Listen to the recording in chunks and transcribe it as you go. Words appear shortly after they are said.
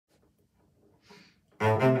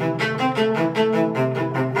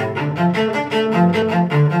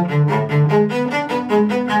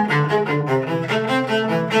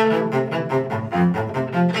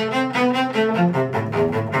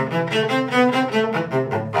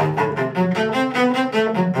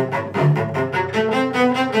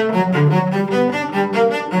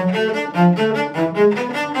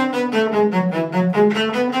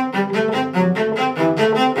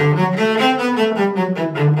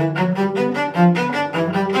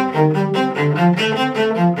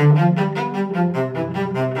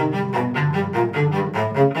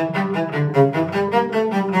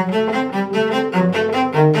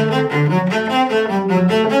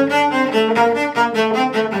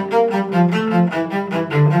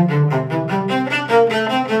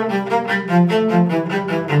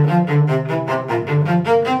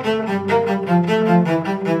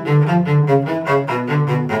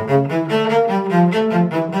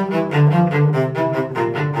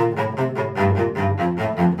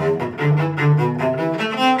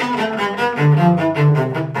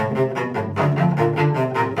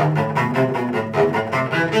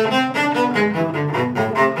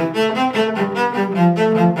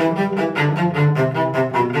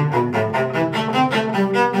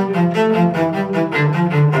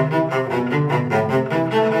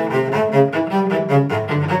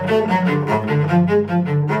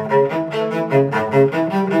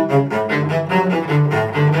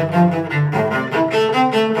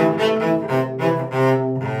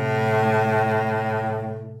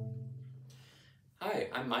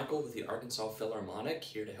Harmonic,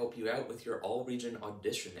 here to help you out with your all-region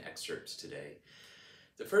audition excerpts today.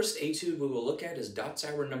 The first etude we will look at is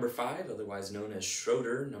Dotzauer number 5, otherwise known as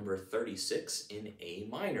Schroeder number 36 in A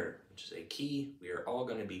minor, which is a key we are all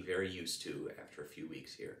going to be very used to after a few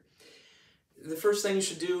weeks here. The first thing you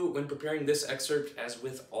should do when preparing this excerpt, as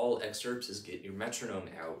with all excerpts, is get your metronome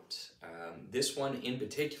out. This one in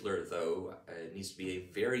particular, though, needs to be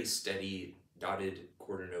a very steady dotted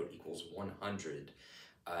quarter note equals 100.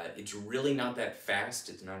 It's really not that fast.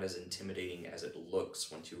 It's not as intimidating as it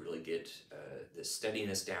looks once you really get the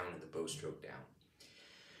steadiness down and the bow stroke down.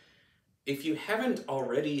 If you haven't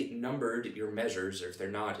already numbered your measures, or if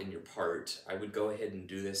they're not in your part, I would go ahead and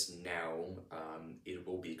do this now. It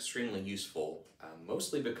will be extremely useful,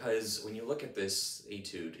 mostly because when you look at this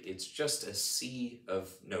etude, it's just a sea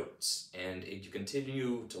of notes, and if you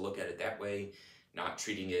continue to look at it that way, not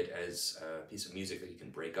treating it as a piece of music that you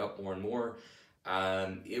can break up more and more,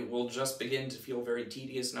 it will just begin to feel very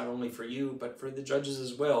tedious, not only for you, but for the judges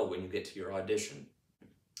as well when you get to your audition.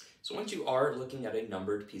 So once you are looking at a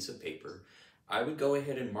numbered piece of paper, I would go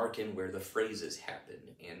ahead and mark in where the phrases happen.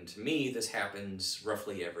 And to me, this happens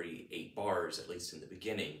roughly every 8 bars, at least in the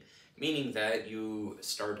beginning, meaning that you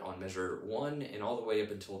start on measure 1 and all the way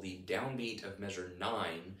up until the downbeat of measure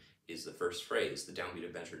 9 is the first phrase, the downbeat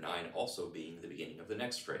of measure 9 also being the beginning of the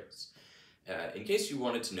next phrase. In case you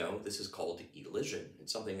wanted to know, this is called elision.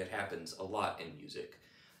 It's something that happens a lot in music.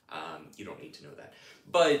 You don't need to know that.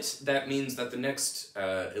 But that means that the next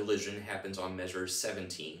elision happens on measure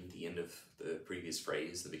 17, the end of the previous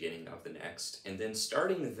phrase, the beginning of the next. And then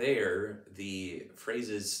starting there, the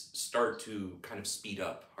phrases start to kind of speed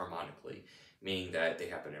up harmonically, meaning that they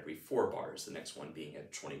happen every 4 bars, the next one being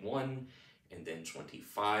at 21, and then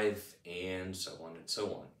 25, and so on and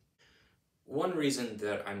so on. One reason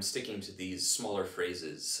that I'm sticking to these smaller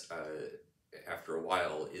phrases after a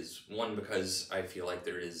while is, one, because I feel like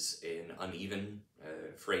there is an uneven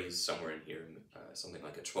phrase somewhere in here, something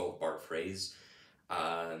like a 12-bar phrase,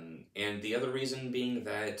 and the other reason being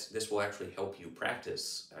that this will actually help you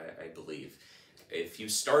practice, I believe. If you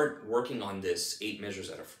start working on this 8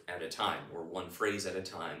 measures at a time, or 1 phrase at a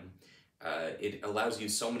time, it allows you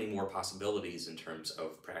so many more possibilities in terms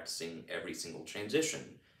of practicing every single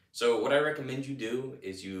transition. So what I recommend you do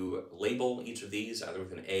is you label each of these either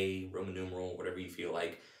with an A, Roman numeral, whatever you feel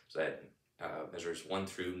like, so that measures 1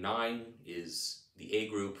 through 9 is the A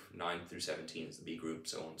group, 9 through 17 is the B group,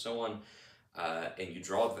 so on and so on. And you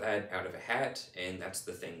draw that out of a hat, and that's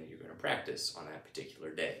the thing that you're going to practice on that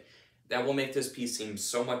particular day. That will make this piece seem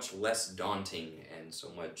so much less daunting and so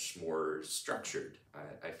much more structured,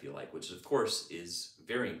 I feel like, which of course is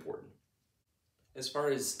very important. As far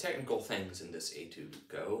as technical things in this etude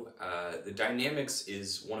go, the dynamics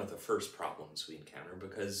is one of the first problems we encounter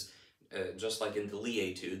because, just like in the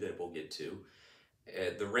Lie etude that we'll get to,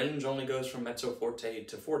 the range only goes from mezzo forte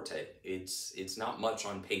to forte. It's not much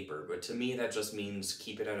on paper, but to me that just means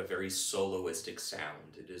keep it at a very soloistic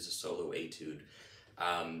sound. It is a solo etude,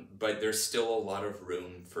 but there's still a lot of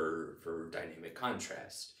room for dynamic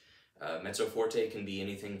contrast. Mezzo forte can be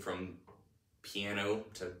anything from piano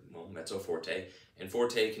to, well, mezzo forte, and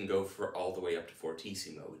forte can go for all the way up to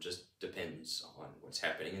fortissimo. It just depends on what's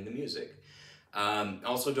happening in the music.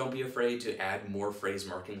 Also, don't be afraid to add more phrase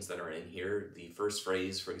markings that are in here. The first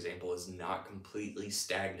phrase, for example, is not completely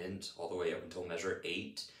stagnant all the way up until measure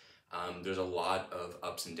 8. There's a lot of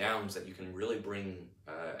ups and downs that you can really bring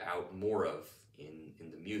out more of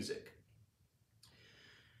in the music.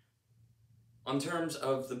 On terms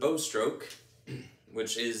of the bow stroke,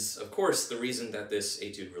 which is, of course, the reason that this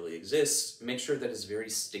etude really exists, make sure that it's very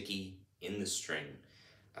sticky in the string.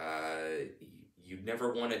 You'd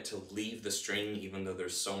never want it to leave the string, even though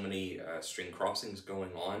there's so many string crossings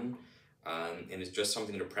going on. And it's just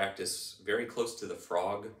something to practice very close to the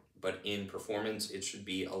frog, but in performance, it should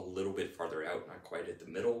be a little bit farther out, not quite at the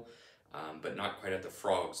middle, but not quite at the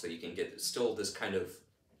frog, so you can get still this kind of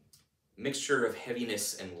mixture of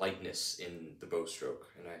heaviness and lightness in the bow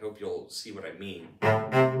stroke, and I hope you'll see what I mean.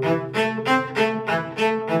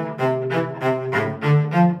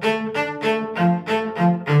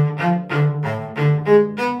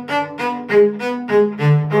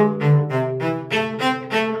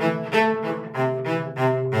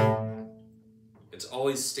 It's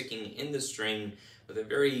always sticking in the string with a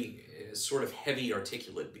very sort of heavy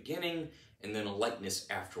articulate beginning, and then a lightness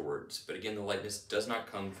afterwards. But again, the lightness does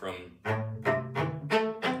not come from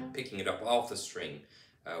picking it up off the string,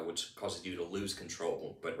 which causes you to lose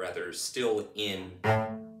control, but rather still in,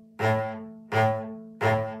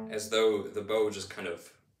 as though the bow just kind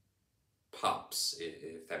of pops,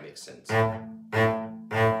 if that makes sense.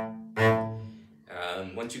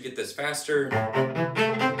 Once you get this faster,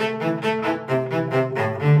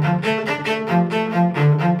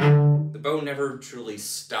 the bow never truly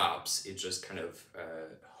stops. It just kind of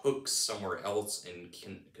hooks somewhere else and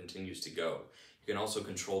continues to go. You can also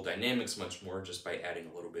control dynamics much more just by adding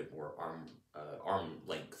a little bit more arm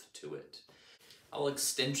length to it. All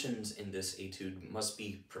extensions in this etude must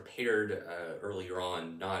be prepared earlier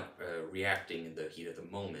on, not reacting in the heat of the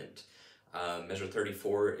moment. Measure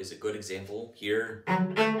 34 is a good example here.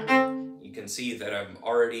 You can see that I'm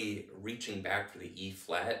already reaching back for the E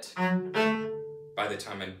flat by the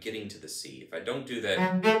time I'm getting to the C. If I don't do that,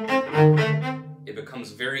 it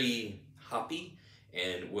becomes very hoppy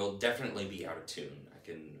and will definitely be out of tune. I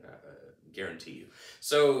can guarantee you.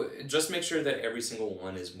 So just make sure that every single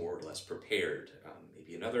one is more or less prepared.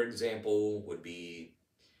 Maybe another example would be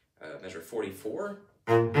measure 44.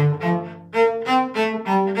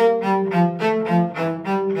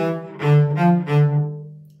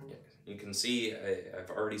 You can see I've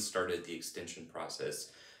already started the extension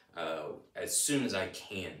process as soon as I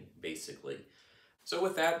can, basically. So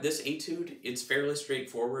with that, this etude, it's fairly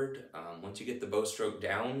straightforward. Once you get the bow stroke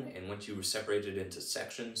down and once you separate it into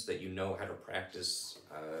sections that you know how to practice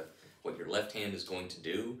what your left hand is going to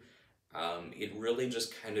do, it really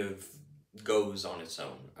just kind of goes on its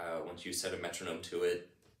own. Once you set a metronome to it,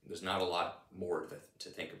 there's not a lot more to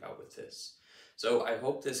think about with this. So I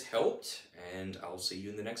hope this helped, and I'll see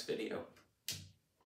you in the next video.